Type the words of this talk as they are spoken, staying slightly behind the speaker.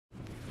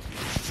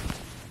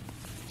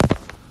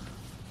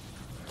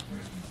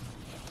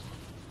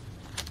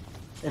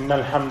إن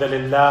الحمد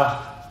لله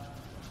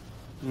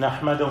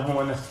نحمده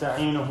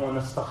ونستعينه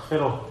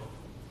ونستغفره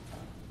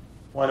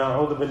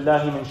ونعوذ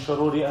بالله من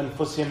شرور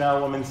أنفسنا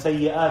ومن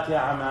سيئات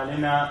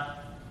أعمالنا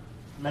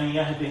من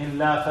يهده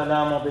الله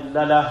فلا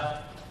مضل له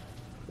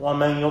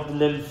ومن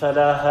يضلل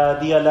فلا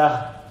هادي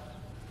له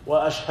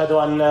وأشهد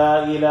أن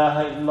لا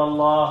إله إلا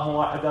الله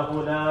وحده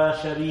لا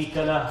شريك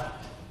له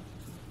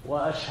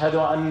وأشهد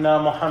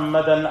أن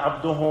محمدًا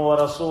عبده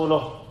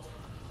ورسوله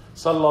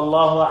صلى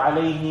الله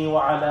عليه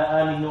وعلى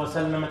آله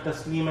وسلم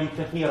تسليما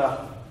كثيرا.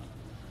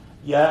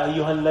 يا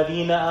أيها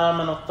الذين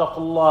آمنوا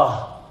اتقوا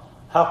الله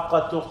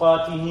حق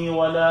تقاته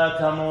ولا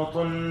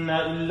تموتن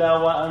إلا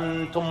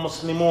وأنتم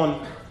مسلمون.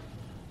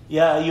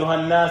 يا أيها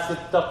الناس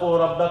اتقوا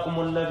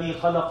ربكم الذي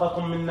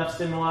خلقكم من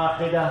نفس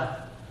واحدة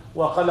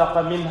وخلق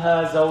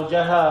منها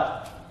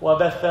زوجها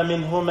وبث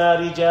منهما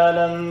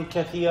رجالا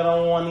كثيرا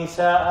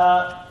ونساء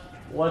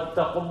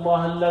واتقوا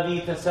الله الذي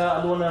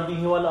تساءلون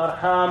به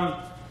والأرحام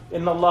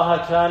إن الله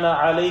كان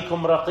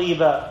عليكم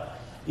رقيبا.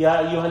 يا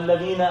أيها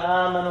الذين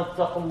آمنوا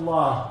اتقوا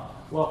الله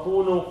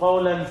وقولوا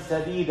قولا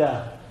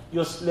سديدا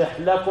يصلح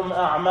لكم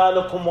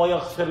أعمالكم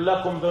ويغفر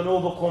لكم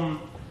ذنوبكم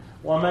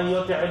ومن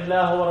يطع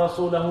الله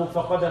ورسوله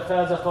فقد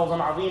فاز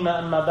فوزا عظيما.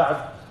 أما بعد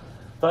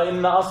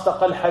فإن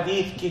أصدق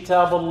الحديث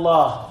كتاب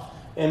الله.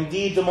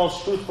 Indeed, the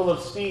most truthful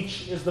of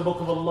speech is the book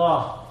of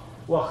Allah.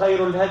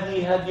 وخير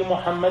الهدي هدي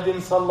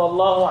محمد صلى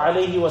الله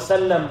عليه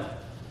وسلم.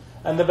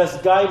 And the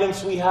best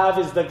guidance we have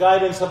is the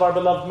guidance of our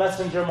beloved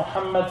messenger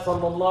Muhammad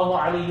sallallahu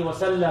alayhi wa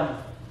sallam.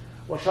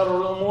 وَشَرُّ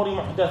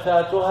الْأُمُورِ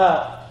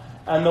مُحْدَثَاتُهَا.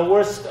 And the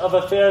worst of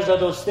affairs are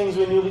those things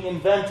we newly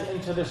invent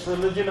into this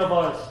religion of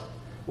ours.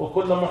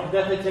 وَكُلَّ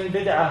مُحْدَثَةٍ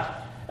بِدْعَةٍ.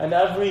 And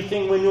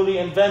everything we newly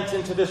invent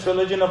into this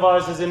religion of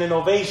ours is an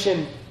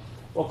innovation.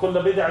 وَكُلَّ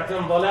بِدْعَةٍ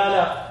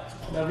ضَلَالَةٍ.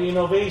 And every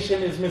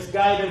innovation is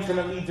misguidance and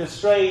it leads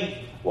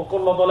astray. وَكُلَّ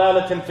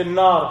ضَلَالَةٍ فِي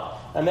النَّارِ.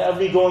 And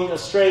every going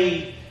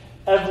astray,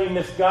 every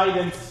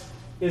misguidance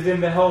is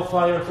in the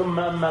hellfire. ثُمَّ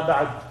أَمَّا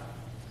بَعْدٍ.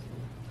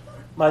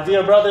 My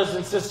dear brothers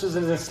and sisters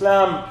in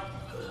Islam,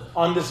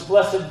 on this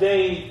blessed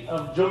day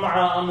of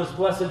Jum'ah, on this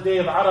blessed day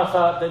of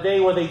Arafah, the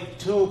day where they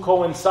two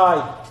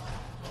coincide,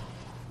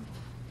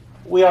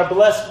 we are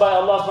blessed by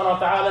Allah subhanahu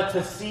wa ta'ala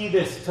to see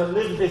this, to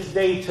live this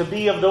day, to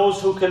be of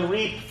those who can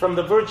reap from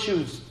the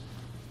virtues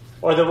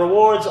or the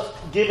rewards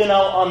given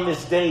out on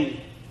this day.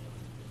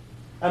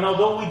 And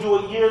although we do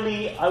it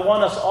yearly, I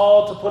want us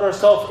all to put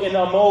ourselves in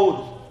a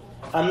mode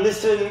and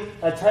listen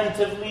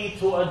attentively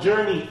to a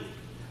journey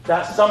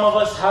that some of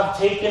us have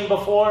taken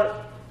before,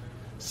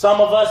 some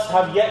of us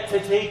have yet to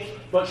take,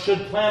 but should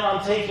plan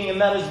on taking, and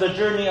that is the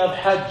journey of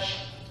Hajj.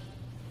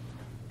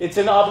 It's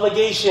an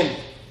obligation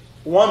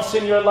once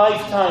in your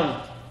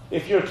lifetime,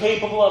 if you're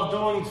capable of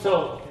doing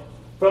so,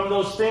 from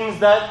those things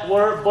that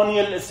were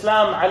Bunya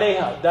al-Islam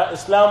alayha, that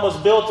Islam was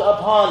built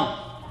upon,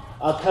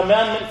 a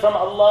commandment from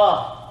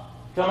Allah.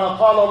 كما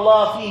قال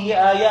الله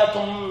فيه آيات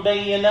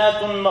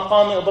بينات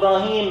مقام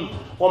إبراهيم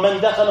ومن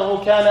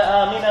دخله كان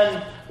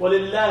آمنا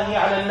ولله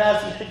على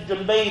الناس حج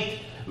البيت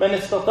من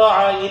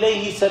استطاع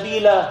إليه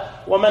سبيلا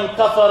ومن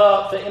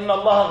كفر فإن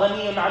الله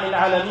غني عن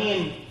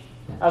العالمين.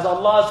 As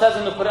Allah says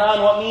in the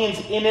Quran, what means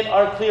in it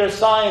are clear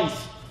signs,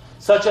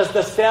 such as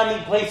the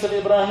standing place of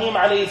Ibrahim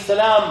alayhi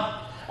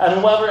salam, and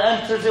whoever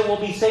enters it will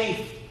be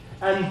safe.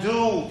 And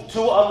due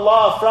to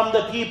Allah from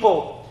the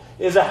people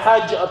is a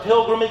Hajj, a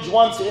pilgrimage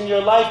once in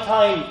your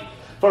lifetime,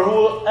 for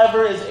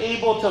whoever is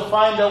able to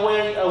find a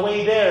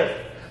way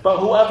there. But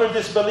whoever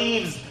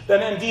disbelieves,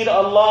 then indeed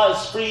Allah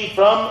is free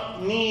from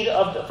the need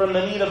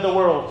of the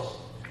world.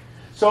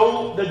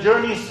 So the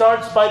journey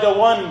starts by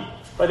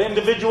the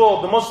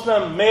individual, the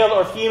Muslim, male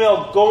or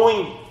female,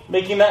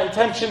 making that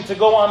intention to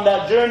go on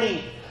that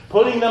journey,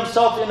 putting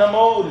themselves in a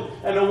mode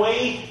and a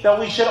way that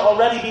we should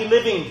already be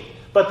living,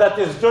 but that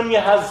this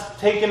dunya has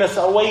taken us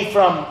away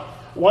from.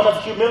 One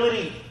of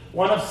humility,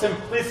 one of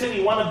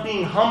simplicity, one of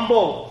being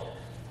humble.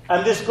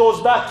 And this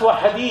goes back to a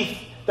hadith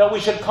that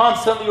we should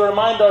constantly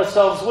remind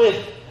ourselves with.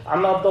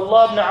 عن عبد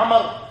الله بن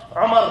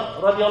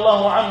عمر رضي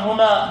الله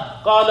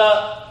عنهما قال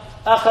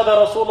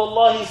أخذ رسول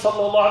الله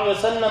صلى الله عليه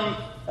وسلم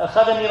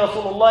أخذني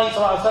رسول الله صلى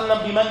الله عليه وسلم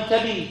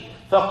بمنكبي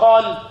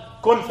فقال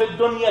كن في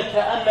الدنيا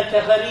كأنك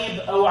غريب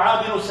أو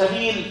عابر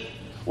سبيل.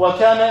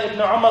 وكان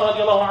ابن عمر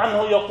رضي الله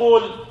عنه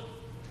يقول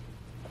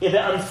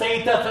إذا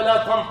أمسيت فلا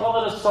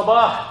تنتظر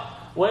الصباح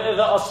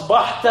وإذا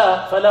أصبحت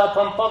فلا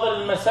تنتظر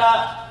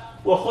المساء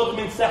وخذ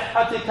من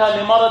صحتك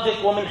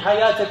لمرضك ومن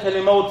حياتك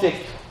لموتك.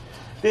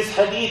 This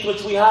hadith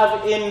which we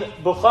have in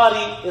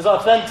Bukhari is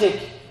authentic.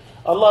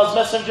 Allah's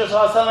Messenger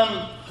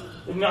ﷺ,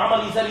 Ibn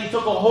Umar, he said, he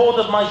took a hold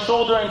of my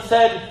shoulder and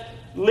said,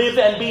 live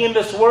and be in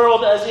this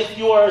world as if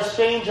you are a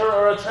stranger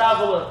or a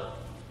traveler.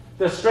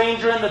 The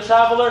stranger and the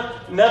traveler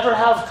never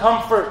have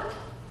comfort.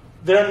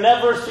 They're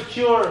never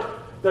secure.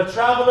 The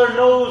traveler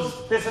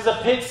knows this is a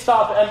pit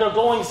stop and they're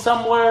going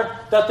somewhere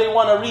that they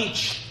want to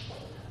reach.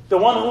 The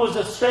one who is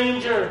a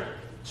stranger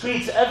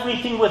treats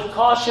everything with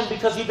caution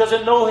because he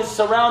doesn't know his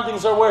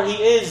surroundings or where he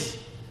is.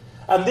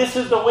 And this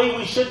is the way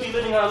we should be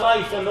living our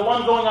life. And the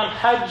one going on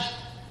Hajj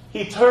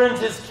He turns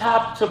his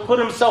cap to put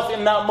himself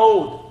in that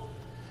mode.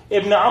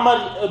 Ibn Umar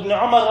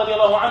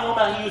radiallahu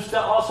anhuma, he used to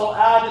also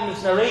add in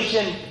this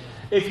narration,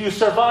 if you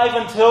survive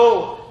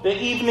until the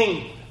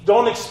evening,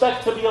 don't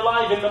expect to be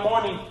alive in the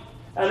morning.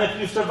 And if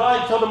you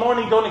survive till the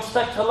morning, don't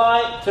expect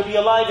to be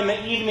alive in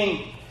the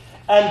evening.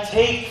 And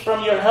take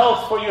from your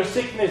health for your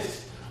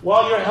sickness.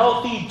 While you're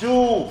healthy,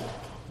 do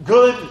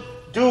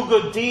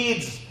good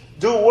deeds,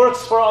 do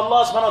works for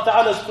Allah subhanahu wa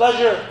ta'ala's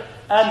pleasure,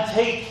 and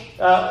take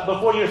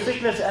before your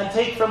sickness, and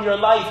take from your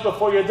life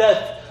before your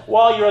death.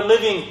 While you're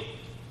living,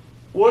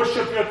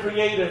 worship your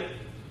Creator.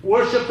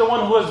 Worship the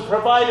one who has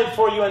provided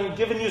for you and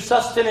given you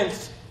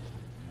sustenance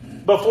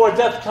before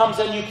death comes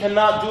and you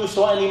cannot do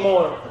so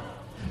anymore.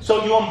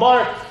 So you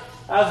embark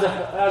as a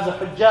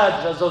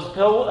Hajjaj,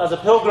 as a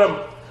pilgrim,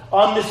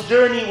 on this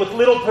journey with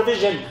little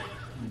provision.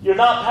 You're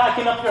not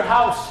packing up your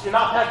house. You're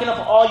not packing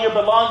up all your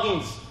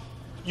belongings.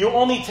 You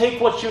only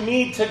take what you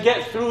need to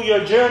get through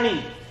your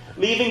journey,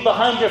 leaving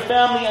behind your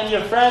family and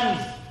your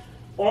friends,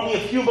 only a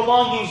few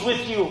belongings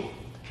with you.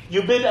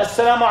 You bid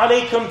assalamu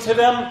alaikum to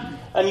them,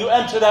 and you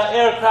enter that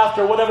aircraft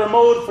or whatever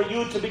mode for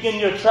you to begin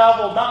your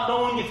travel, not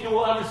knowing if you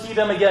will ever see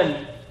them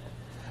again.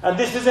 And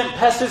this isn't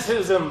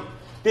pessimism.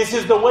 This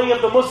is the way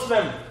of the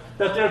Muslim,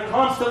 that they're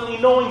constantly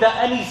knowing that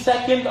any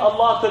second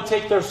Allah could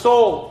take their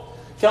soul.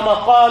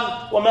 كما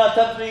قال وما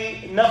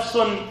تدري نفس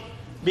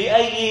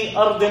بأي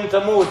أرض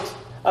تموت.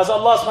 As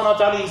Allah subhanahu wa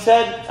ta'ala, He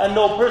said, and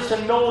no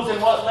person knows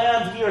in what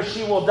land he or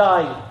she will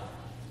die.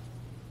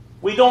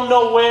 We don't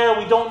know where,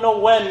 we don't know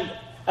when,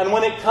 and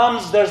when it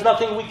comes, there's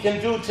nothing we can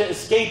do to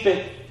escape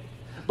it.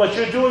 But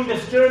you're doing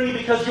this journey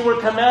because you were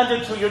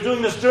commanded to. You're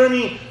doing this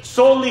journey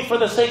solely for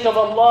the sake of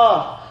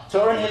Allah,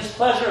 to earn His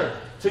pleasure,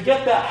 to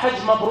get that Hajj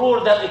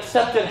Mabrur, that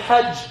accepted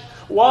Hajj.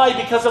 Why?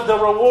 Because of the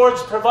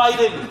rewards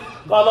provided.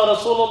 قال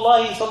رسول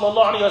الله صلى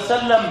الله عليه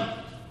وسلم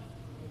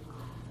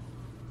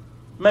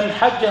من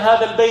حج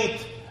هذا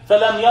البيت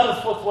فلم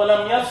يرفث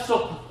ولم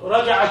يفسق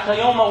رجع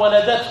كيوم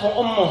ولدته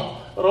أمه.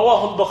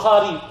 رواه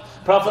البخاري.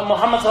 Prophet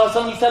Muhammad صلى الله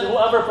عليه وسلم, he said,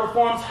 whoever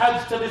performs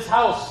Hajj to this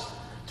house,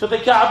 to the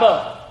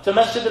Kaaba, to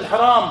Masjid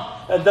al-Haram,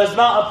 and does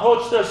not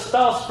approach their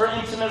spouse for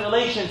intimate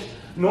relations,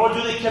 nor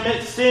do they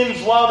commit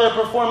sins while they're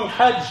performing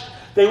Hajj,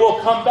 they will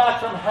come back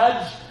from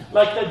Hajj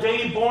like the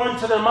day born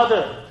to their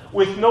mother,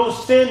 with no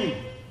sin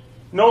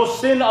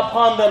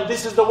upon them.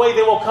 This is the way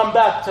they will come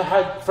back to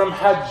Hajj, from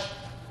Hajj.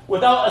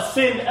 Without a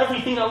sin,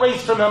 everything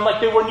erased from them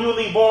like they were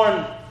newly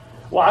born.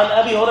 وعن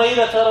أبي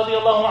هريرة رضي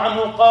الله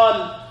عنه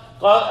قال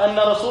أن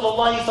رسول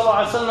الله صلى الله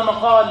عليه وسلم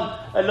قال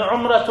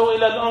العمرة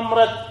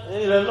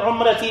إلى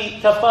العمرة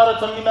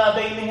كفارة لما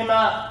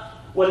بينهما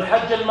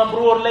والحج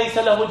المبرور ليس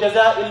له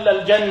جزاء إلا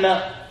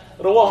الجنة.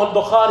 رواه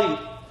البخاري.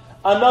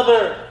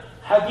 Another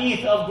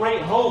hadith of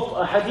great hope,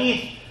 a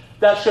hadith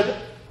that should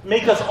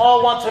make us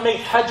all want to make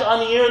Hajj on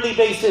a yearly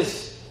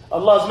basis.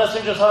 Allah's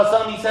Messenger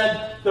ﷺ, he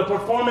said, the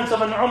performance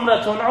of an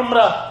umrah to an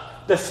umrah,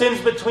 the sins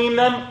between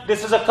them,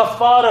 this is a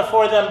kafara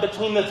for them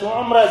between the two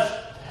umrahs.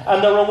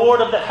 And the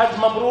reward of the Hajj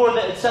Mabrur,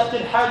 the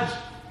accepted Hajj,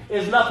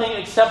 is nothing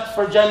except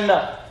for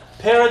Jannah,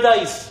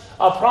 paradise,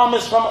 a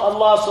promise from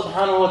Allah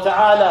subhanahu wa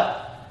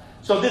ta'ala.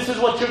 So this is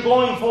what you're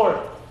going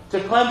for, to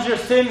cleanse your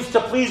sins, to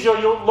please your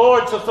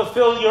Lord, to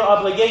fulfill your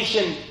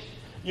obligation.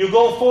 You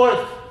go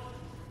forth,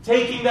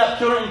 taking that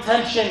pure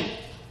intention,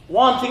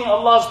 wanting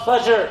Allah's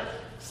pleasure,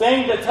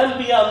 saying the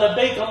talbiyah,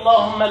 labbaik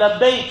Allahumma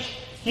labbaik,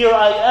 here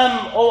I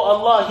am, O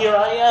Allah, here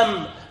I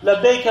am,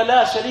 labbaik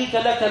la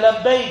sharika laka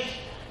labbaik,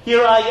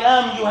 here I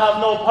am, you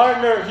have no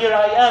partner, here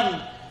I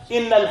am,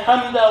 inna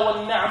alhamda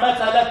wal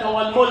ni'mata laka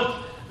wal mulk,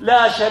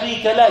 la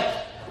sharika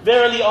lak.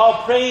 Verily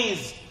all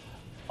praise,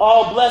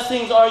 all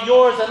blessings are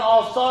yours and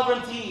all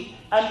sovereignty,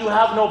 and you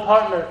have no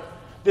partner.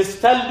 This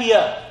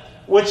talbiyah,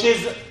 which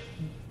is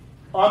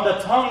on the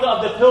tongue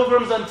of the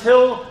pilgrims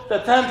until the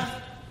 10th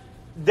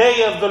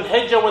day of Dhul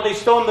Hijjah, where they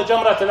stone the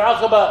Jamrat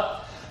al-Aqaba,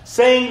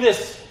 saying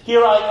this,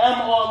 here I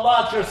am, O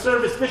Allah, at your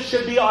service. This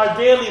should be our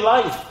daily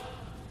life.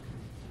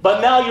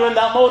 But now you're in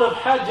that mode of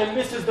Hajj, and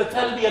this is the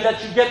talbiyah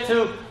that you get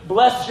to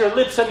bless your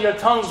lips and your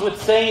tongues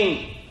with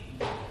saying.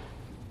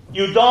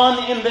 You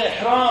don in the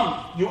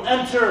ihram, you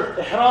enter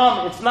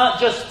ihram. It's not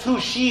just two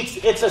sheets,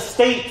 it's a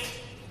state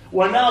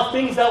where now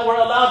things that were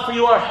allowed for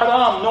you are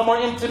haram. No more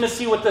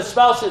intimacy with the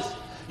spouses.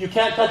 You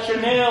can't touch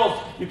your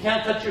nails, you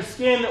can't touch your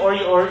skin or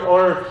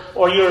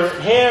your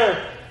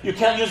hair. You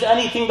can't use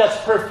anything that's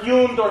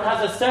perfumed or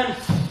has a scent,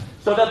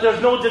 so that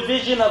there's no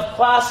division of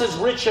classes,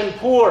 rich and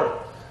poor,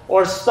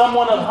 or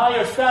someone of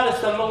higher status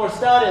than lower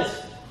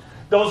status.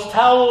 Those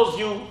towels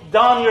you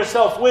don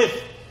yourself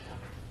with,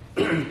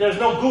 there's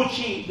no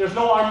Gucci, there's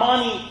no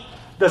Armani.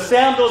 The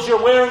sandals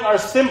you're wearing are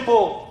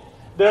simple.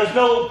 There's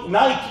no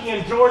Nike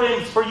and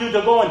Jordans for you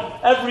to go in.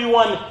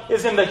 Everyone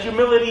is in a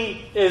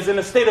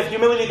state of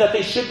humility that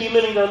they should be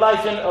living their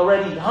life in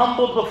already,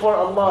 humbled before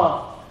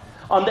Allah.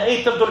 On the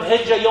 8th of Dhul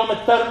Hijjah, Yawm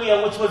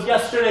al-Tarwiyah, which was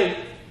yesterday,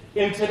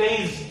 in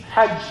today's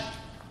Hajj,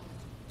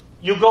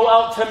 you go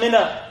out to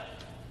Mina,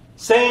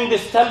 saying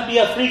this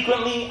talbiyah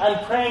frequently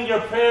and praying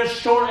your prayers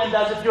shortened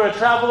as if you're a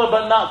traveler,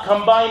 but not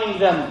combining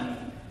them.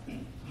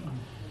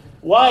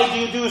 Why do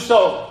you do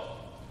so?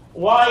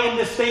 Why in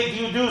this state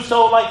do you do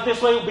so like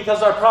this way?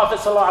 Because our Prophet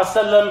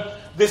ﷺ,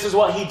 this is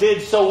what he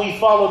did, so we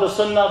follow the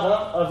sunnah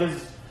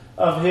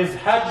of his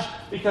Hajj,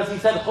 because he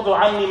said, خُذُوا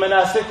عَنِّي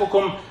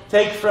مَنَاسِكُكُمْ,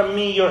 take from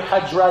me your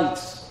Hajj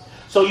rites.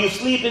 So you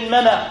sleep in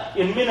Mina,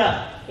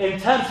 in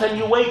tents, and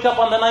you wake up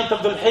on the 9th of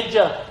Dhul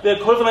Hijjah, the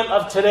equivalent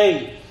of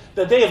today,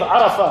 the day of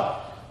Arafah,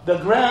 the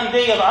grand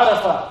day of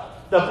Arafah,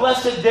 the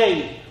blessed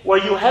day, where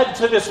you head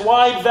to this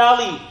wide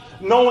valley,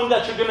 knowing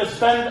that you're going to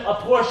spend a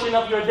portion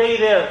of your day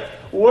there,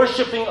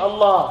 worshipping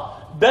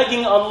Allah,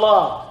 begging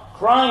Allah,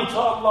 crying to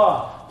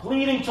Allah,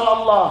 pleading to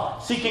Allah,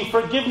 seeking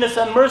forgiveness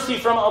and mercy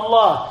from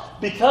Allah,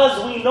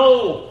 because we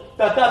know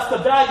that that's the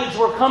baggage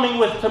we're coming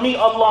with to meet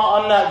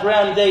Allah on that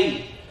grand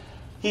day.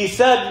 He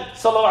said,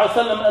 sallallahu alaihi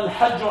wasallam,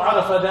 al-Hajj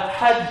Arafah, that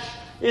Hajj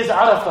is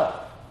Arafah.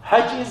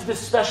 Hajj is this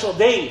special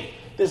day,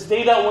 this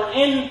day that we're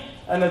in,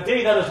 and a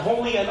day that is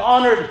holy and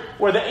honored,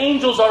 where the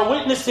angels are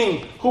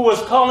witnessing who was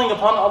calling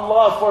upon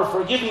Allah for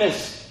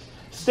forgiveness,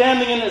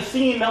 standing in a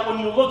scene that when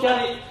you look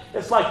at it,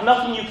 it's like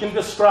nothing you can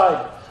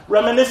describe.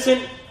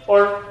 Reminiscent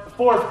or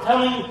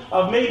foretelling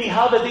of maybe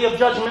how the day of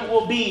judgment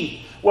will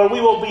be, where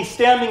we will be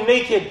standing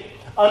naked,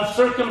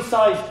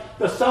 uncircumcised,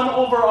 the sun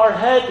over our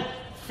head,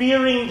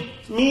 fearing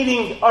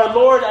meeting our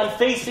Lord and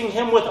facing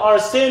Him with our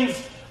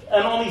sins,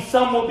 and only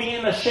some will be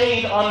in the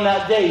shade on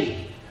that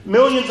day.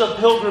 Millions of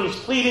pilgrims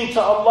pleading to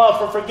Allah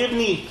for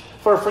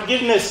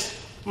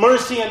forgiveness,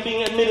 mercy, and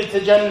being admitted to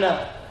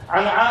Jannah.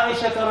 عن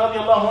عائشة رضي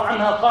الله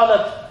عنها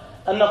قالت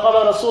أن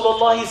قال رسول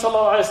الله صلى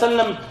الله عليه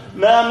وسلم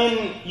ما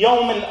من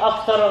يوم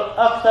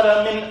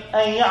أكثر من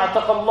أن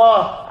يعتق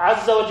الله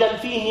عز وجل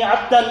فيه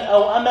عبدا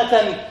أو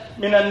أمة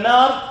من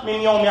النار من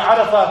يوم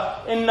عرفة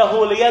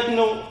إنه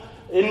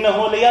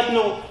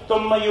ليدنو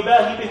ثم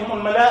يباهي بهم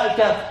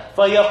الملائكة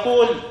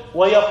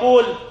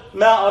ويقول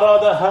ما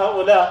أراد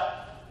هؤلاء.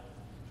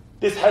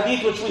 This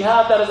hadith which we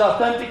have that is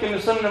authentic in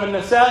the Sunnah of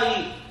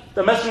Nasa'i,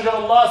 the Messenger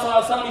of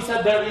Allah ﷺ, he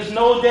said, there is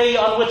no day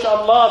on which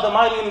Allah, the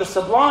Mighty and the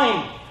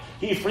Sublime,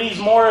 He frees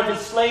more of His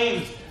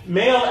slaves,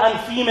 male and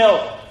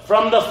female,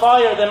 from the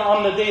fire than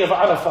on the day of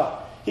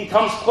Arafah. He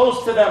comes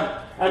close to them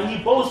and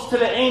He boasts to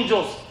the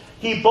angels.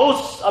 He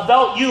boasts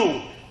about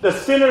you, the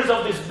sinners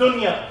of this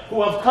dunya,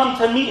 who have come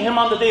to meet Him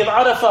on the day of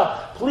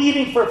Arafah,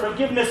 pleading for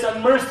forgiveness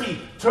and mercy,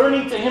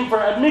 turning to Him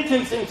for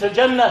admittance into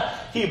Jannah.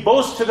 He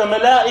boasts to the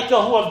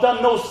malaika who have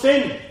done no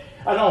sin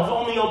and have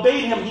only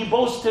obeyed Him. He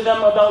boasts to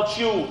them about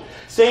you,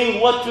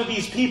 saying, what do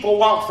these people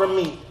want from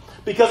me?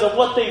 Because of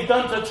what they've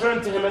done to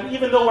turn to Him. And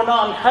even though we're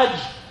not on Hajj,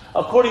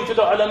 according to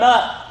the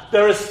ulama,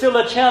 there is still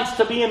a chance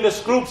to be in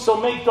this group. So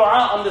make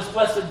dua on this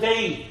blessed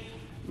day.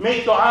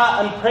 Make dua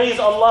and praise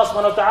Allah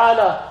subhanahu wa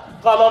ta'ala.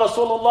 قال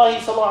رسول الله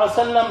صلى الله عليه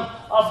وسلم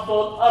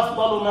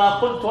أفضل ما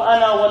قلت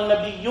أنا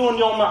والنبيون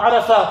يوم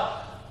عرفة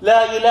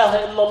لا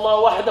إله إلا الله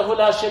وحده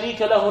لا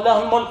شريك له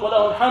له الملك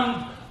وله الحمد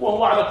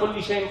وهو على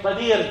كل شيء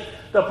قدير.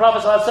 The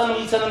Prophet ﷺ,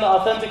 he said in the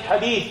authentic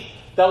hadith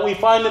that we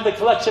find in the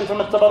collection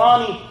from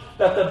At-Tabarani,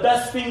 that the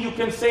best thing you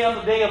can say on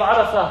the day of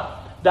Arafah,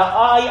 that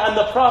I and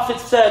the Prophet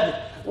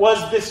said,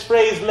 was this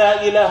phrase,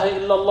 لا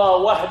إله إلا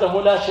الله وحده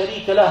لا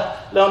شريك له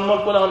له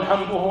الملك وله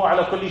الحمد وهو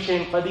على كل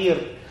شيء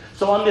قدير.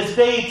 So on this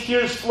day,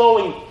 tears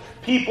flowing,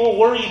 people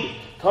worried,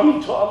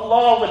 coming to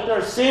Allah with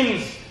their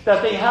sins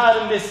that they had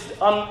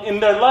in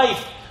their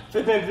life,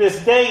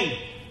 this day,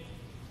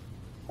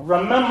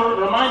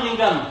 reminding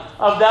them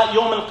of that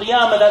Yawm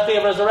al-Qiyamah, that day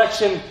of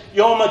resurrection,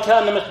 يوم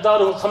كان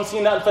مقداره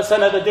 50,000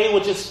 سنة, the day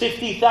which is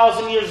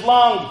 50,000 years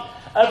long.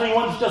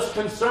 Everyone's just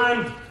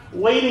concerned,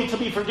 waiting to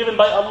be forgiven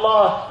by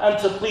Allah and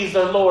to please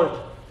their Lord.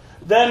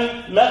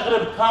 Then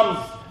Maghrib comes,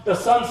 the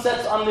sun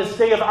sets on this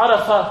day of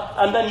Arafah,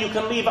 and then you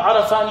can leave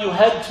Arafah and you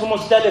head to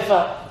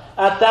Muzdalifah.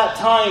 At that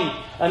time,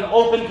 an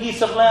open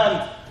piece of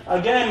land.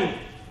 Again,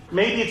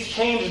 maybe it's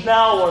changed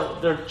now,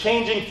 or they're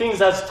changing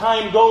things as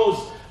time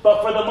goes,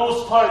 but for the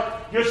most part,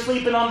 you're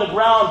sleeping on the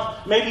ground.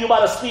 Maybe you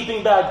brought a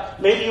sleeping bag,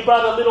 maybe you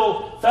brought a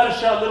little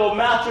farsha, a little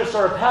mattress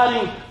or a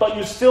padding, but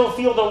you still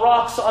feel the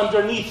rocks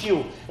underneath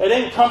you. It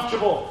ain't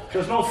comfortable.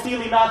 There's no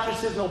Sealy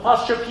mattresses, no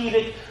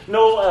Posturepedic,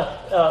 no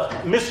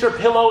Mr.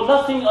 Pillow,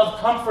 nothing of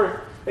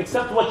comfort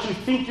except what you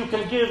think you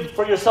can give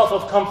for yourself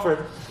of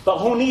comfort. But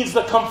who needs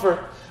the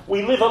comfort?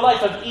 We live a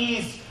life of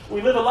ease,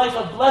 we live a life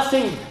of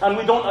blessing, and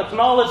we don't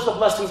acknowledge the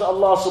blessings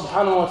Allah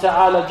subhanahu wa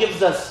ta'ala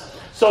gives us.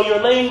 So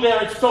you're laying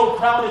there, it's so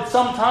crowded.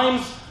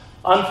 Sometimes,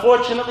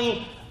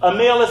 unfortunately, a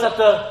male is at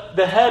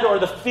the head or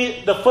the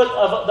foot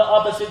of the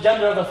opposite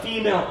gender of a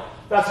female.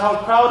 That's how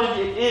crowded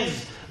it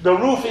is. The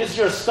roof is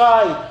your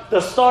sky,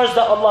 the stars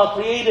that Allah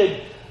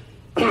created.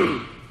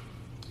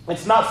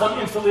 It's not some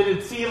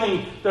insulated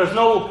ceiling. There's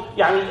no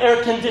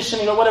air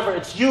conditioning or whatever.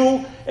 It's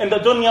you in the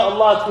dunya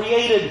Allah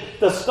created.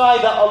 The sky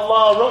that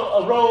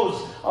Allah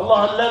rose.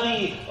 Allah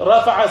الذي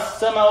رفع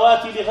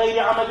السماوات بغير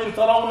عمد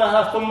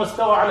ترونها ثم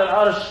استوى على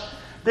العرش.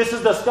 This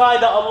is the sky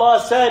that Allah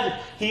said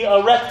He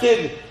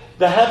erected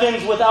the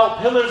heavens without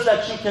pillars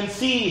that you can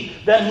see.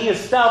 Then He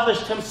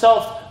established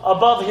Himself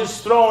above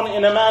His throne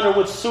in a manner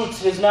which suits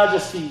His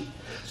majesty.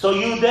 So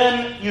you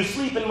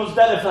sleep in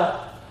Muzdalifah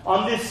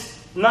on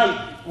this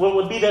night, what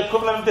would be the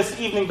equivalent of this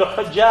evening, the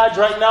Hajj,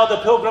 right now the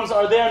pilgrims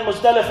are there in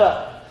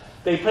Muzdalifah.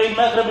 They pray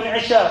Maghrib and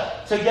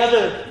Isha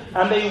together,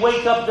 and they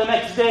wake up the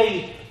next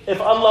day, if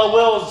Allah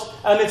wills,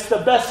 and it's the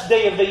best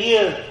day of the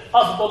year.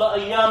 أفضل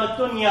أيام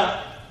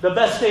الدنيا, the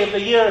best day of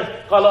the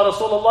year. قال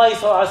رسول الله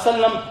صلى الله عليه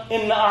وسلم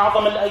إن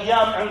أعظم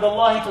الأيام عند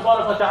الله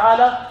تبارك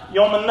وتعالى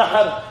يوم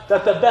النحر.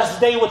 That the best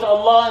day with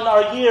Allah in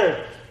our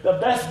year, the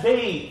best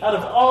day out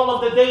of all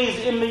of the days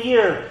in the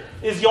year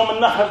is Yawm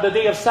al-Nahr, the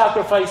day of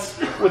sacrifice,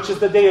 which is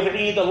the day of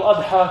Eid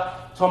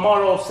al-Adha,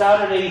 tomorrow,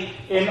 Saturday,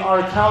 in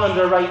our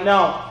calendar right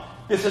now.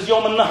 This is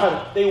Yawm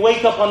al-Nahr. They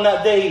wake up on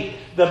that day,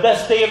 the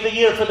best day of the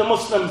year for the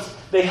Muslims.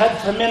 They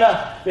head to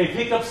Mina, they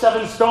pick up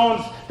 7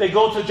 stones, they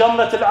go to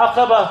Jamrat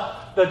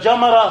al-Aqaba, the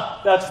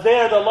Jamara that's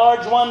there, the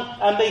large one,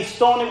 and they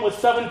stone it with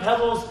 7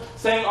 pebbles,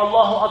 saying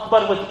Allahu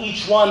Akbar with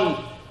each one.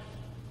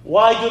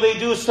 Why do they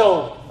do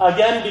so?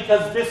 Again,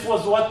 because this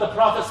was what the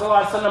Prophet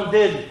ﷺ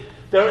did.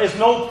 There is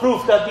no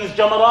proof that these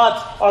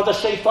jamarat are the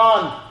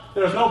shaitan.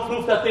 There is no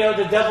proof that they are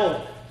the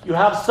devil. You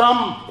have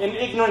some in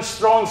ignorance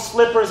throwing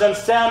slippers and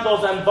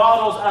sandals and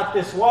bottles at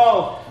this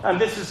wall,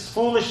 and this is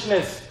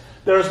foolishness.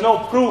 There is no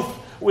proof.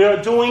 We are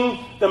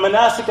doing the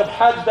manasik of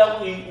Hajj that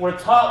we were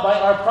taught by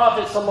our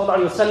Prophet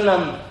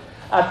ﷺ.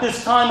 At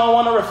this time, I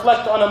want to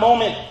reflect on a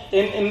moment,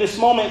 in this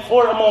moment,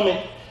 for a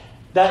moment,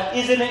 that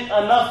isn't it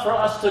enough for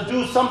us to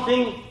do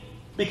something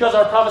because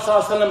our Prophet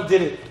ﷺ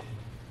did it.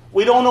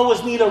 We don't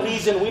always need a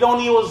reason. We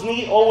don't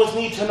always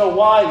need to know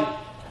why.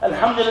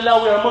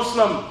 Alhamdulillah, we are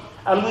Muslim,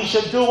 and we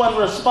should do and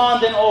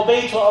respond and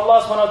obey to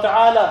Allah subhanahu wa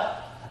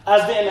ta'ala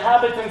as the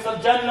inhabitants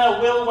of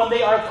Jannah will when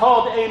they are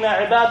called أَيْنَ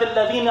عِبَادِ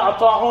الَّذِينَ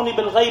أَطَاعُونِ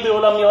بِالْغَيْبِ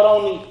وَلَمْ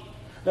يَرَوْنِ.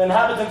 The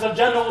inhabitants of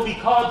Jannah will be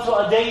called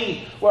to a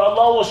day where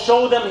Allah will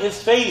show them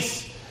His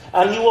face,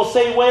 and He will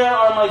say, where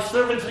are my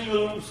servants who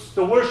used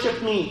to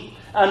worship me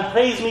and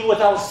praise me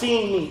without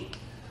seeing me?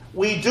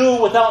 We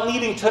do without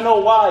needing to know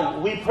why.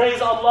 We praise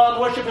Allah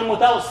and worship Him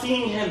without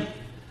seeing Him.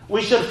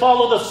 We should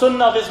follow the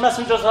sunnah of His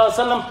Messenger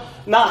ﷺ,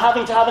 not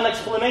having to have an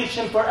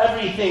explanation for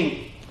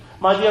everything.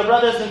 My dear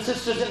brothers and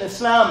sisters in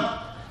Islam,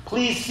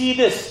 please see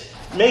this.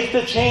 Make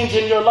the change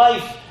in your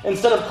life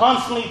instead of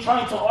constantly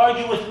trying to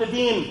argue with the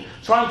deen,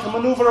 trying to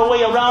maneuver a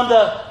way around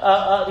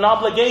an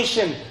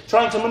obligation,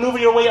 trying to maneuver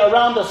your way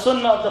around the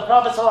sunnah of the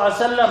Prophet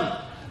ﷺ.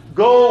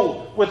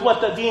 Go with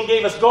what the deen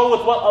gave us. Go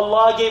with what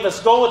Allah gave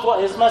us. Go with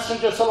what His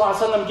Messenger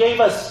ﷺ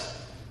gave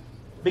us.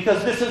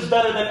 Because this is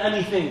better than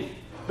anything.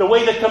 The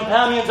way the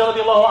companions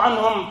radiallahu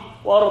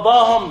anhum wa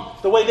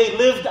ardahum, the way they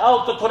lived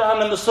out the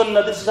Quran and the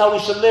Sunnah, this is how we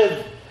should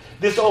live.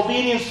 This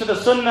obedience to the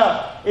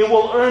Sunnah, it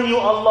will earn you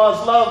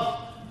Allah's love.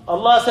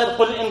 Allah said,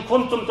 قُلْ إِن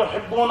كُنْتُمْ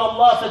تُحِبُّونَ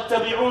اللَّهَ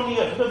فَاتَّبِعُونِي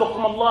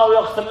يُحْبِبُكُمْ اللَّهُ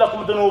وَيَغْفِرْ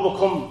لَكُمْ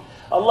ذُنُوبَكُمْ.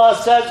 Allah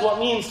says, what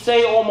means,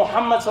 say, O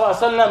Muhammad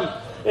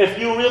ﷺ, if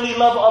you really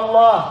love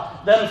Allah,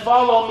 then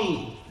follow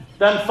me.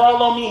 Then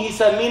follow me, He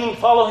said, meaning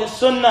follow His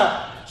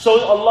Sunnah. So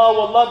Allah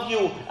will love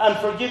you and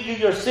forgive you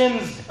your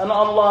sins, and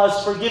Allah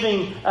is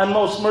forgiving and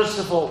most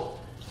merciful.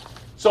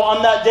 So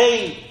on that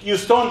day, you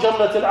stone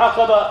Jamrat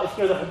al-Aqaba, if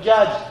you're the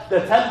Hajjaj,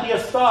 the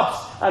talbiyah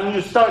stops, and you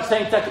start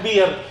saying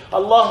takbir.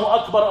 Allahu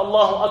Akbar,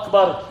 Allahu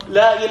Akbar,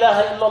 La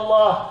ilaha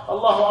illallah,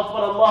 Allahu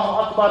Akbar, Allahu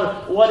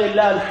Akbar,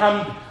 walillah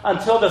alhamd,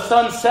 until the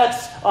sun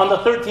sets on the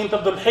 13th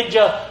of the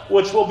Hijjah,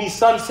 which will be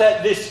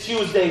sunset this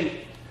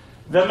Tuesday.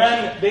 The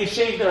men, they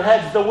shave their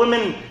heads. The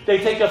women, they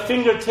take a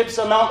fingertips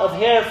amount of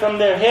hair from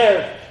their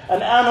hair.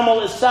 An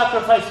animal is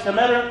sacrificed,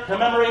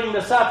 commemorating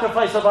the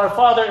sacrifice of our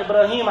father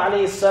Ibrahim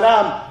alayhi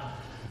salam.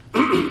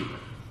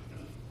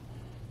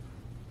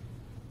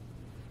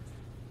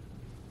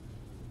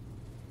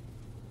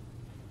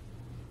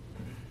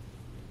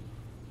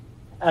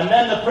 And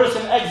then the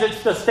person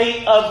exits the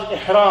state of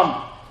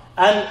ihram.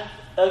 And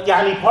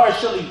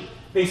partially,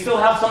 they still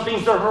have some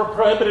things they're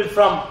prohibited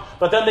from,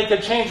 but then they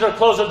can change their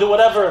clothes or do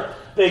whatever.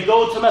 They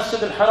go to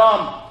Masjid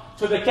al-Haram,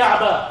 to the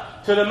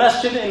Kaaba, to the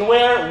masjid in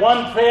where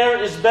one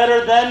prayer is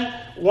better than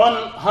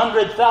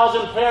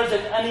 100,000 prayers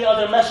in any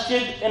other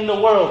masjid in the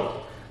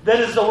world. That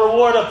is the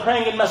reward of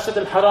praying in Masjid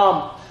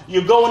al-Haram.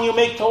 You go and you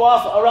make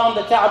tawaf around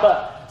the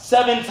Kaaba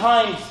 7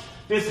 times.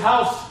 This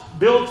house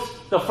built,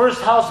 the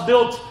first house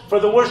built for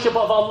the worship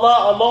of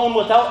Allah alone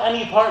without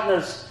any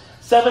partners.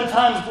 7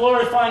 times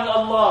glorifying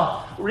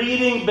Allah,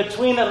 reading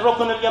between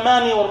al-Rukn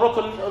al-Yamani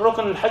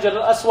wal-Rukn al-Hajar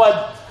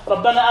al-Aswad,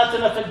 رَبَّنَا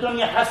آتِنَا فِي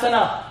الدُّنْيا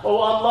حَسَنَةً. Oh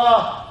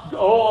Allah,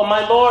 oh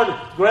my Lord,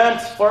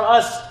 grant for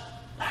us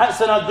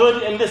hasana,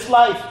 good in this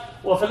life,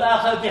 وَفِي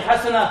الْآخِرَةِ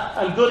حَسَنَةً,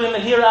 and good in the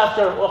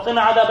hereafter,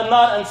 وَقِنَا عَذَابَ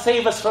النَّارِ, and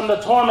save us from the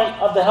torment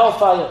of the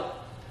hellfire.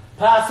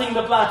 Passing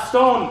the black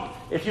stone,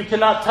 if you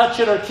cannot touch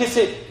it or kiss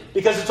it,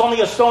 because it's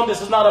only a stone,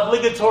 this is not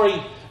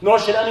obligatory, nor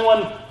should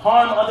anyone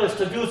harm others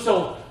to do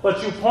so,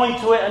 but you point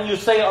to it and you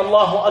say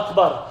Allahu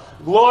Akbar,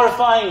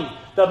 glorifying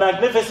the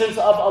magnificence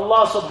of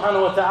Allah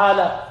subhanahu wa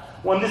ta'ala.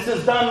 When this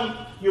is done,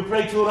 you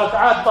pray 2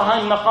 rak'at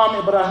behind maqam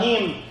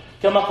Ibrahim,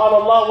 كما قال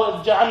الله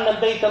وإذ جعلنا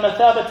البيت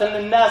مثابة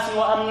للناس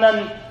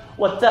وأمنا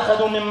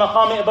واتخذوا من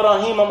مقام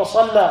إبراهيم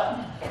مصلى.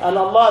 And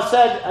Allah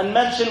said and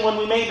mentioned when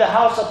we made the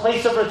house a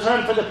place of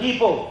return for the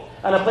people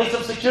and a place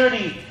of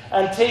security,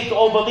 and take,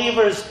 O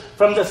believers,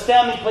 from the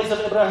standing place of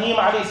Ibrahim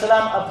alayhi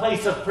salam, a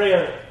place of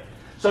prayer.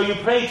 So you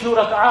pray 2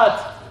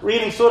 rak'at,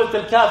 reading Surah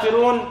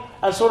Al-Kafirun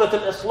and Surah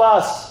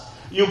Al-Ikhlas.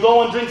 You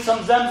go and drink some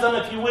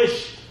Zamzam if you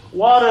wish,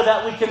 water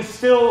that we can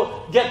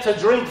still get to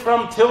drink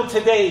from till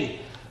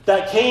today,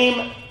 that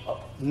came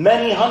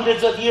many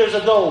hundreds of years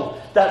ago,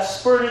 that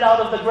spurted out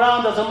of the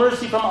ground as a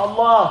mercy from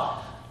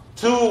Allah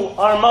to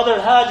our mother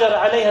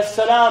Hajar alayhi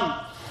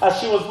salam, as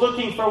she was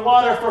looking for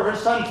water for her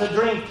son to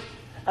drink.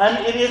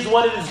 And it is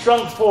what it is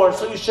drunk for,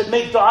 so you should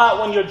make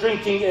dua when you're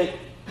drinking it.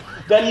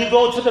 Then you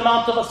go to the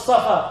Mount of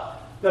As-Safa,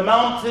 the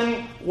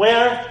mountain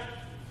where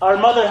our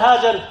mother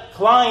Hajar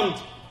climbed,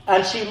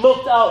 and she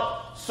looked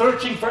out,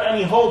 searching for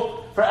any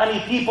hope, for any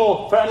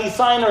people, for any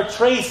sign or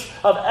trace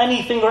of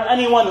anything or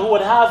anyone who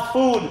would have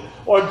food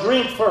or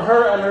drink for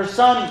her and her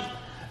son,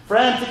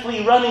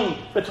 frantically running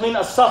between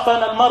As-Safa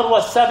and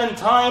Al-Marwa 7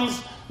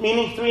 times,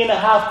 meaning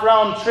 3.5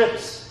 round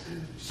trips,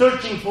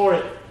 searching for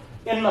it.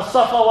 إن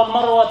الصفا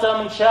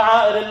والمروة من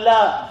شعائر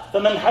الله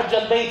فمن حج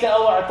البيت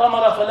أو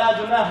اعتمر فلا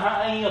جناح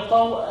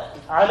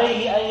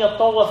عليه أن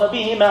يطوف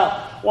بهما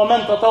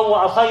ومن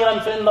تطوع خيرا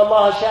فإن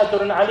الله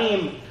شاكر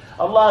عليم.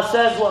 Allah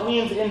says what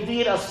means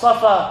indeed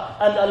As-Safa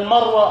and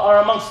Al-Marwa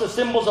are amongst the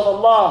symbols of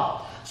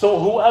Allah. So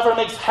whoever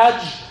makes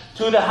Hajj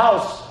to the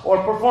house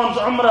or performs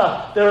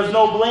Umrah, there is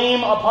no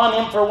blame upon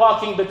him for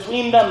walking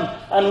between them.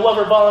 And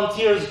whoever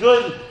volunteers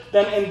good,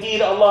 then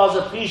indeed Allah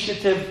is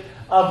appreciative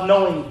of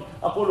knowing.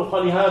 أقول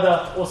قولي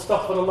هذا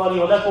واستغفر الله لي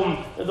ولكم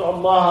ادعوا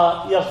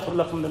الله يغفر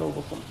لكم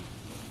ذنوبكم.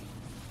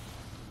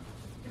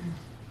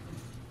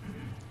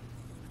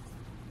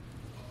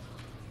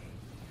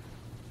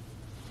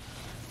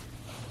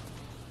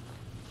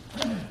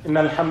 إن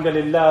الحمد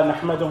لله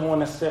نحمده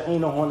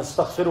ونستعينه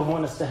ونستغفره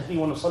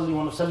ونستهديه ونصلي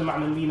ونسلم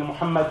على نبينا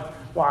محمد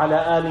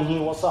وعلى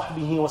آله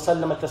وصحبه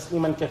وسلم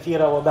تسليما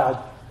كثيرا وبعد.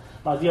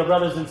 My dear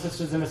brothers and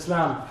sisters in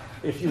Islam,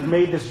 if you've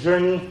made this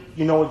journey,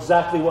 you know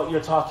exactly what you're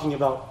talking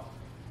about.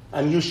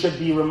 And you should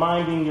be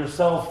reminding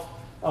yourself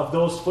of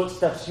those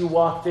footsteps you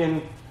walked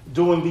in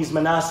doing these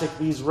manasik,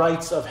 these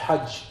rites of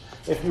Hajj.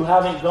 If you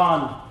haven't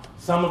gone,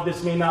 some of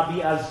this may not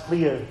be as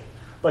clear,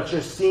 but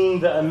you're seeing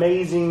the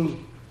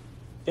amazing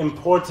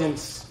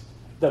importance,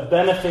 the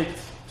benefit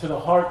to the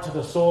heart, to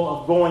the soul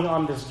of going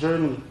on this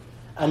journey.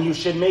 And you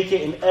should make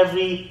it in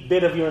every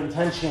bit of your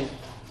intention,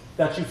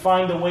 that you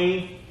find a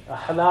way, a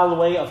halal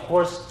way, of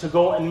course, to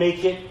go and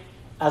make it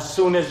as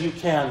soon as you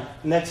can.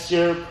 Next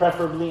year,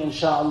 preferably,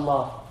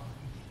 insha'Allah.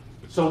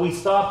 So we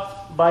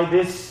stopped by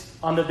this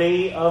on the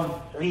day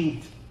of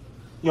Eid,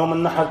 Yawm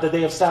al-Nahr, the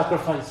day of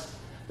sacrifice.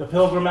 The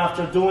pilgrim,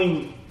 after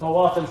doing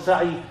tawaf and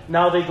sa'i,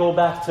 now they go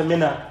back to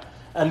Mina.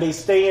 And they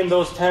stay in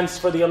those tents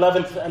for the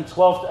 11th and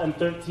 12th and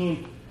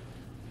 13th,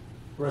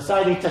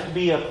 reciting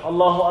takbir,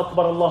 Allahu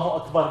Akbar, Allahu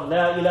Akbar,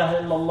 La ilaha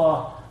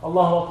illallah,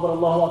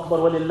 Allahu Akbar,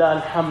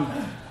 walillah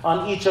alhamd.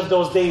 On each of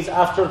those days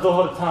after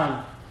Dhuhr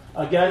time.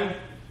 Again,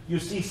 you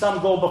see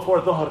some go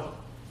before Dhuhr.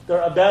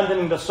 They're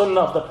abandoning the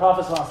sunnah of the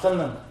Prophet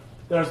ﷺ.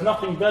 There's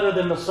nothing better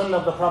than the sunnah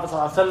of the Prophet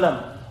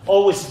ﷺ.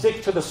 Always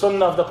stick to the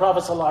sunnah of the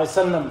Prophet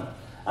ﷺ.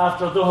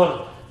 After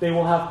Dhuhr, they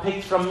will have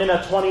picked from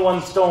Mina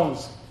 21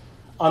 stones.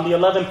 On the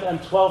 11th and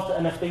 12th,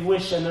 and if they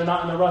wish and they're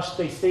not in a rush,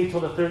 they stay till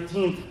the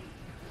 13th.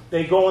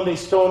 They go and they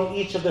stone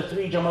each of the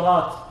 3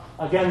 jamarat.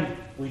 Again,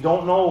 we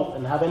don't know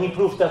and have any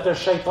proof that they're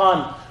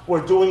shaitan.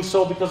 We're doing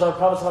so because our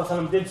Prophet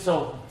ﷺ did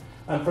so.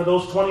 And for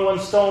those 21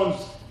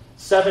 stones,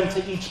 7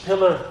 to each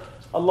pillar,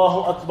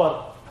 Allahu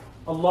Akbar,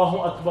 Allahu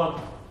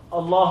Akbar,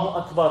 Allahu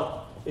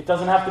Akbar. It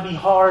doesn't have to be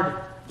hard.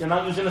 You're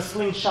not using a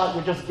slingshot.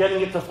 You're just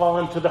getting it to fall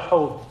into the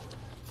hawd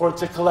for it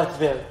to collect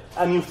there.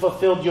 And you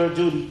fulfilled your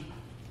duty,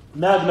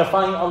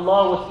 magnifying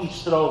Allah with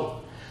each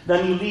throw.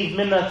 Then you leave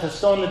Mina to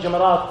stone the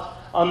Jamarat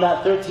on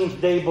that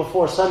 13th day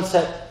before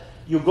sunset.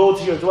 You go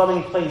to your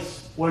dwelling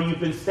place where you've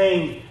been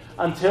staying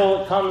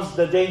until it comes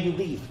the day you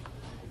leave.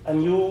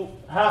 And you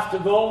have to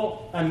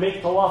go and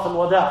make Tawaf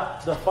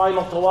al-Wada', the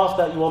final Tawaf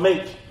that you will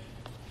make.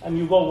 And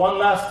you go one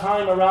last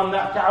time around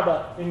that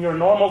Kaaba in your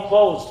normal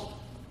clothes,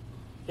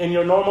 in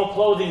your normal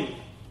clothing.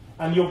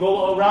 And you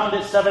go around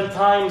it 7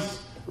 times,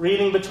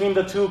 reading between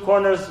the 2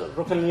 corners,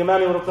 Rukn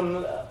al-Yamani wa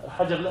Rukn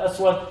Hajar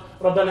al-Aswad,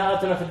 رَبَّنَا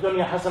آتِنَا فِي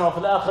الدُّنْيَا حَسَنَةً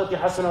وَفِي الْآخِرَةِ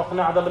حَسَنَةً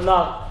وَقِنَا عَذَابَ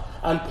النَّارِ.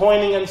 And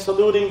pointing and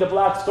saluting the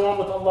black stone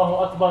with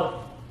Allahu Akbar.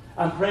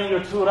 And praying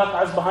your 2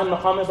 rak'ahs behind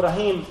Maqam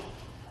Ibrahim.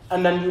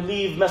 And then you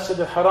leave Masjid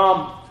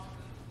al-Haram.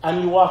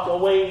 And you walk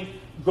away,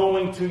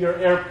 going to your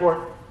airport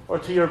or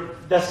to your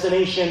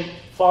destination,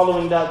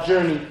 following that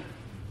journey.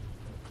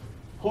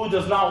 Who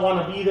does not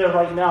want to be there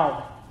right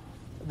now,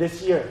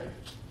 this year?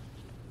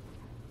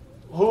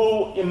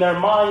 Who in their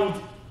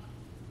mind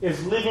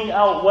is living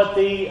out what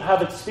they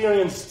have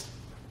experienced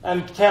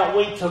and can't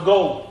wait to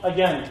go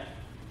again?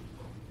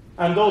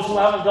 And those who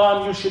haven't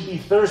gone, you should be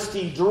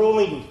thirsty,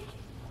 drooling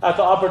at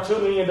the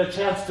opportunity and the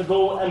chance to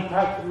go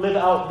and live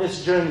out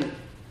this journey.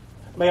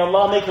 May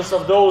Allah make us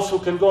of those who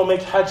can go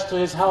make Hajj to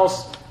His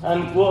house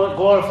and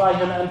glorify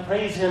Him and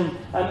praise Him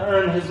and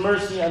earn His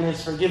mercy and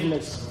His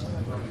forgiveness.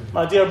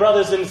 My dear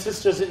brothers and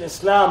sisters in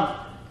Islam,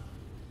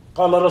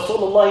 قال رسول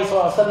الله صلى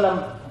الله عليه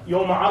وسلم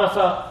يوم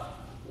عرفة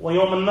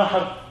ويوم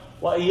النحر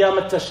وأيام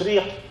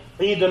التشريق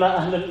عيدنا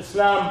أهل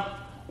الإسلام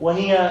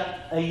وهي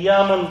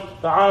أيام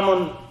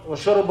طعام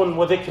وشرب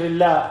وذكر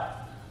الله.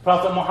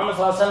 Prophet Muhammad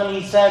صلى الله عليه وسلم,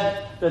 he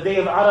said, the day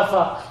of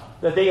Arafah,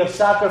 the day of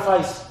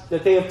sacrifice, the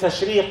day of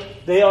Tashriq,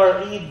 they are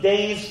Eid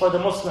days for the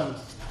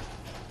Muslims.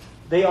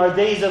 They are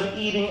days of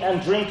eating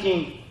and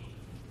drinking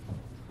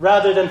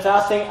rather than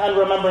fasting and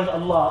remembering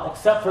Allah.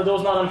 Except for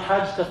those not on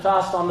Hajj to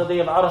fast on the day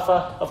of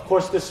Arafah. Of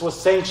course, this was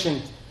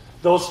sanctioned.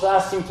 Those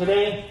fasting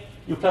today,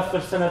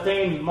 يكفر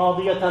سنتين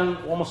ماضية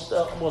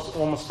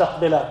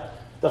ومستقبلة.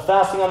 The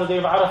fasting on the day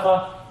of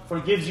Arafah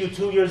forgives you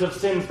 2 years of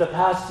sins, the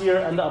past year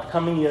and the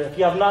upcoming year. If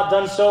you have not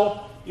done so,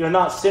 you're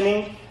not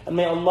sinning, and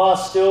may Allah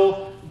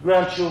still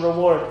grant you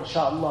reward,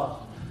 inshaAllah.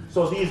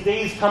 So these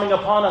days coming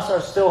upon us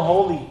are still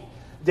holy.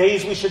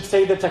 Days we should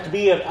say the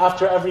takbir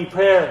after every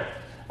prayer.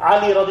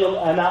 Ali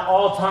radiallahu, and at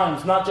all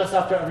times, not just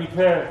after every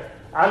prayer.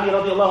 Ali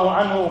radiallahu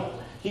anhu,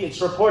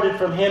 it's reported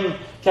from him,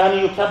 كان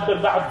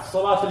يكبر بعد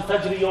صلاة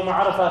الفجر يوم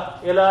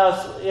عرفة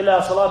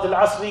إلى صلاة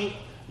العصر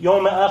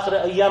يوم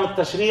آخر أيام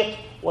التشريق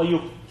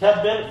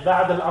ويكبر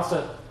بعد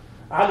العصر.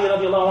 Ali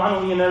radiallahu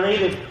anhu, he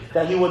narrated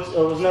that it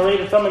was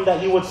narrated from him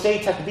that he would say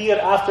takbir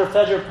after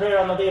Fajr prayer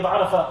on the day of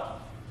Arafah.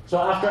 So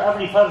after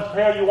every Fajr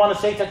prayer, you want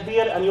to say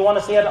takbir and you want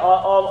to say it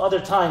all other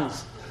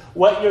times.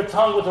 Wet your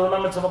tongue with the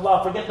remembrance of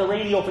Allah. Forget the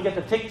radio, forget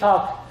the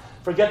TikTok,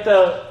 forget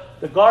the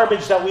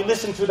garbage that we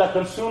listen to that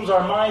consumes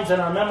our minds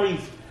and our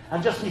memories.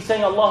 And just be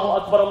saying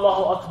Allahu Akbar,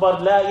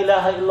 La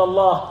ilaha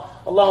illallah,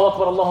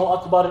 Allahu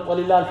Akbar,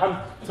 walillah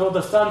alhamd, till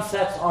the sun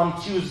sets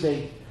on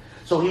Tuesday.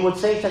 So he would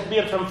say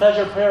takbir from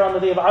Fajr prayer on the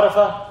day of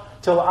Arafah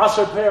till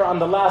Asr prayer on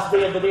the last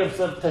day of the day of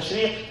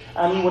Tashriq,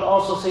 and he would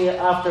also say it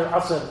after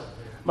Asr.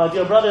 My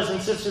dear brothers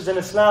and sisters in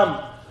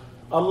Islam,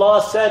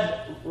 Allah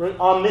said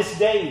on this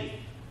day,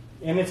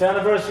 in its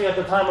anniversary at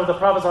the time of the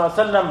Prophet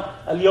ﷺ,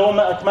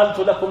 الْيَوْمَ أَكْمَلْتُ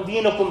لَكُمْ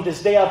دِينُكُمْ,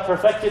 this day I've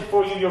perfected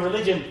for you your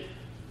religion.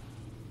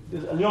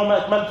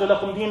 الْيَوْمَ أَكْمَلْتُ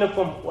لَكُمْ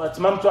دِينُكُمْ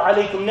وَأَتْمَمْتُ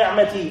عَلَيْكُمْ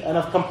نِعْمَتِي, and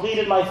have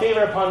completed my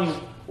favor upon you.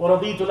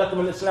 وَرَضِيتُ لَكُمُ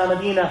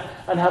الْإِسْلَامَ دِينًا,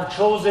 and have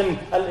chosen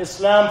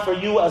al-Islam for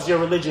you as your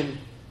religion.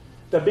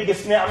 The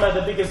biggest ni'mah,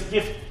 the biggest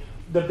gift,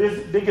 the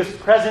biggest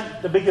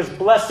present, the biggest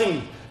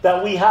blessing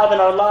that we have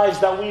in our lives,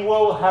 that we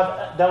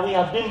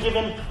have been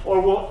given or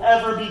will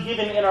ever be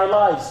given in our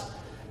lives,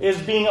 is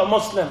being a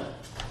Muslim.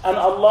 And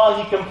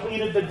Allah, He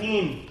completed the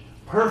deen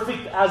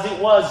perfect as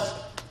it was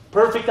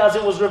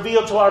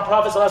revealed to our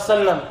Prophet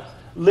ﷺ,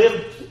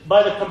 lived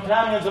by the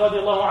companions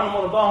radiallahu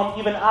anhum,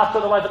 even after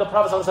the life of the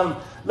Prophet ﷺ.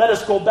 Let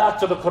us go back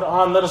to the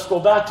Quran, let us go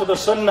back to the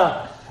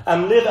Sunnah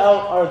and live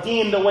out our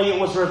deen the way it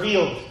was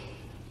revealed.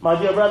 My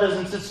dear brothers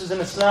and sisters in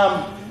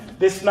Islam,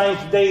 this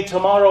 9th day,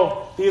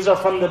 tomorrow, these are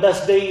from the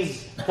best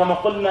days. كما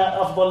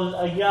قلنا أفضل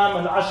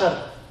الأيام العشر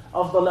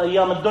أفضل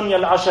أيام الدنيا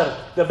العشر.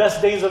 The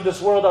best days of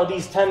this world are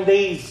these 10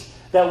 days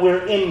that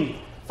we're in.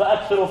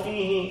 فأكثر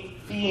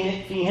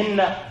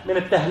فيهن من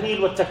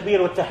التهليل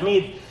والتكبير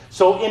والتحميد.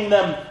 So in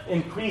them,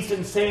 increase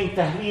in saying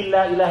Tahleel,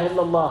 La ilaha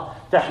illallah,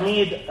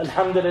 Tahmeed,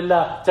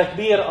 Alhamdulillah,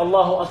 Takbir,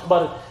 Allahu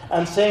Akbar,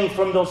 and saying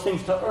from those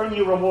things to earn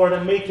you reward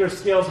and make your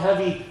scales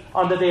heavy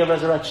on the day of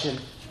resurrection.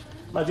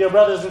 My dear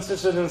brothers and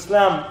sisters in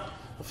Islam,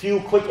 a few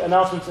quick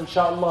announcements,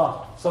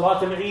 inshallah.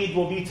 Salat al-Eid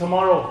will be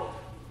tomorrow,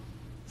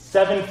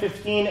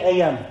 7:15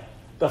 a.m.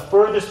 The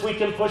furthest we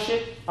can push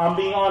it, I'm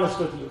being honest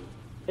with you,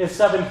 is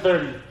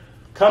 7:30.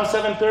 Come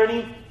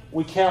 7:30,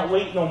 we can't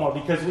wait no more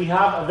because we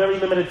have a very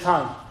limited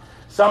time.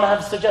 Some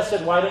have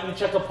suggested, why don't you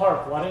check a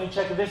park? Why don't you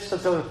check this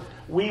facility?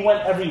 We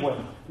went everywhere.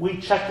 We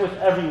checked with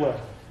everywhere.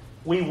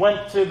 We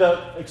went to the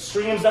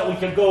extremes that we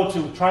could go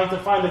to, trying to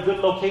find a good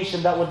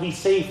location that would be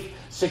safe,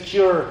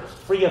 secure,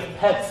 free of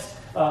pets,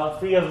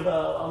 free of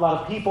a lot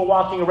of people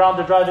walking around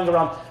or driving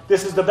around.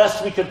 This is the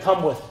best we could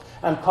come with.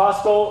 And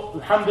Costco,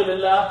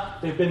 alhamdulillah,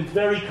 they've been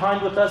very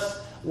kind with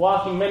us,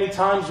 walking many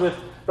times with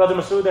Brother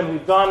Masood, and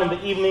we've gone in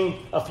the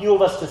evening, a few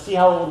of us, to see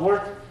how it would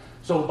work.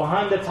 So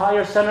behind the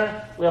tire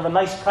center, we have a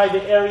nice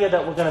private area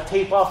that we're going to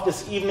tape off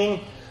this evening.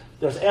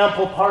 There's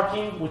ample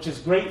parking, which is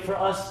great for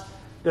us.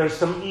 There's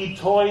some Eid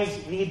toys,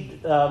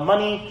 Eid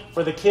money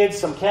for the kids,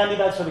 some candy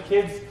bags for the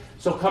kids.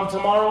 So come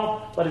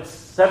tomorrow, but it's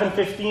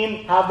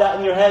 7:15. Have that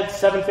in your head,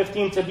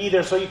 7:15 to be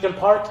there so you can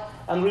park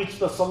and reach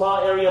the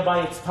Salah area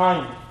by its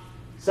time.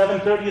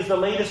 7:30 is the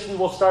latest we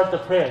will start the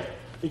prayer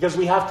because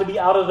we have to be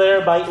out of there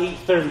by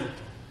 8:30.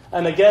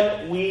 And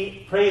again,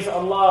 we praise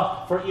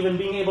Allah for even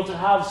being able to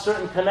have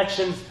certain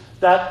connections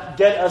that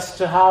get us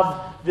to have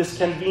this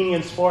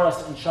convenience for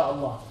us,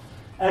 inshaAllah.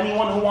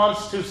 Anyone who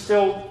wants to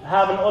still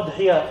have an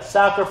udhiyah,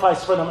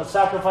 sacrifice for them, a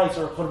sacrifice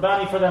or a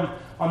qurbani for them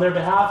on their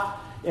behalf,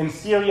 in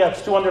Syria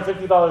it's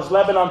 $250,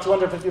 Lebanon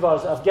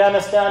 $250,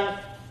 Afghanistan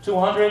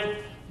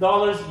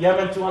 $200,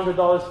 Yemen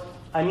 $200.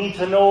 I need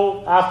to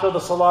know after the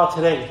salah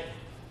today,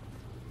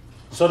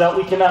 so that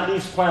we can at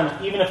least plan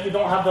it. Even if you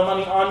don't have the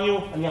money on you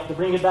and you have to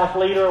bring it back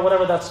later or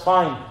whatever, that's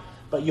fine.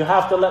 But you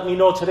have to let me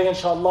know today,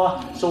 inshallah,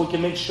 so we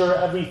can make sure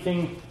everything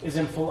is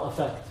in full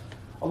effect.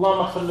 اللهم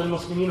اغفر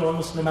للمسلمين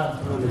والمسلمات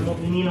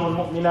والمؤمنين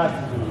والمؤمنات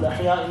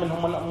الأحياء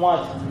منهم والأموات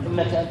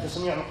إنك أنت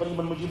سميع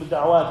قريب مجيب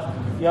الدعوات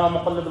يا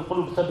مقلب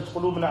القلوب ثبت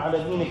قلوبنا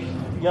على دينك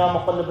يا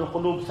مقلب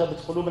القلوب ثبت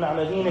قلوبنا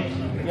على دينك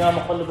يا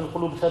مقلب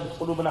القلوب ثبت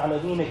قلوبنا على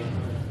دينك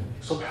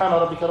سبحان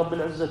ربك رب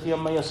العزة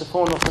عما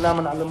يصفون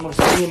وسلام على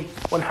المرسلين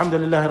والحمد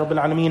لله رب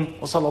العالمين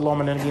وصلى الله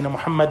على نبينا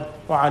محمد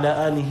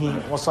وعلى آله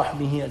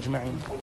وصحبه أجمعين.